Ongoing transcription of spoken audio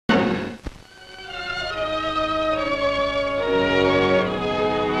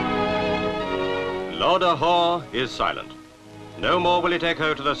Lauder Hall is silent. No more will it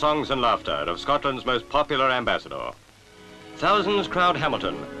echo to the songs and laughter of Scotland's most popular ambassador. Thousands crowd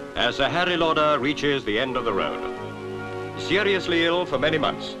Hamilton as Sir Harry Lauder reaches the end of the road. Seriously ill for many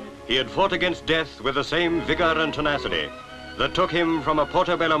months, he had fought against death with the same vigor and tenacity that took him from a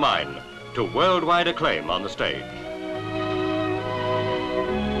Portobello mine to worldwide acclaim on the stage.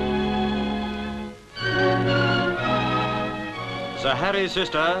 Sir Harry's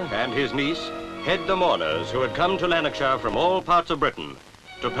sister and his niece head the mourners who had come to Lanarkshire from all parts of Britain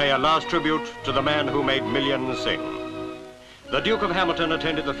to pay a last tribute to the man who made millions sing. The Duke of Hamilton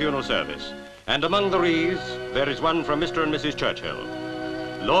attended the funeral service, and among the wreaths there is one from Mr and Mrs Churchill.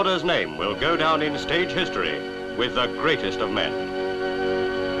 Lauder's name will go down in stage history with the greatest of men.